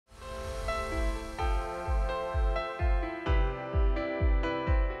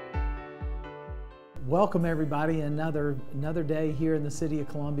Welcome everybody. Another day here in the city of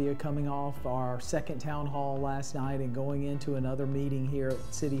Columbia, coming off our second town hall last night and going into another meeting here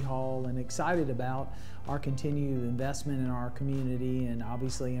at City Hall, and excited about our continued investment in our community and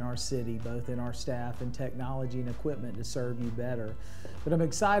obviously in our city, both in our staff and technology and equipment to serve you better. But I'm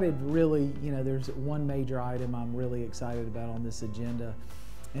excited, really, there's one major item I'm really excited about on this agenda,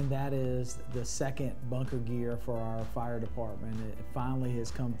 and that is the second bunker gear for our fire department. It finally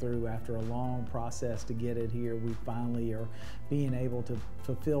has come through after a long process to get it here. We finally are being able to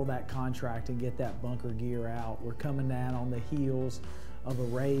fulfill that contract and get that bunker gear out. We're coming down on the heels of a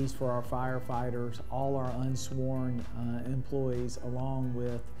raise for our firefighters, all our unsworn employees, along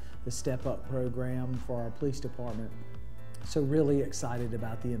with the Step Up program for our police department. So really excited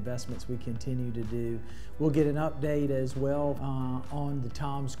about the investments we continue to do. We'll get an update as well on the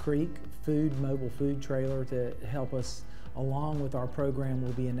Toms Creek mobile food trailer to help us along with our program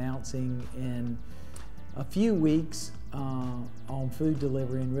we'll be announcing in a few weeks on food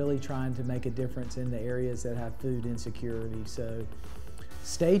delivery, and really trying to make a difference in the areas that have food insecurity. So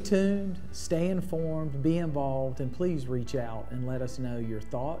stay tuned, stay informed, be involved, and please reach out and let us know your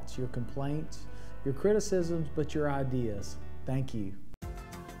thoughts, your complaints, your criticisms, but your ideas. Thank you.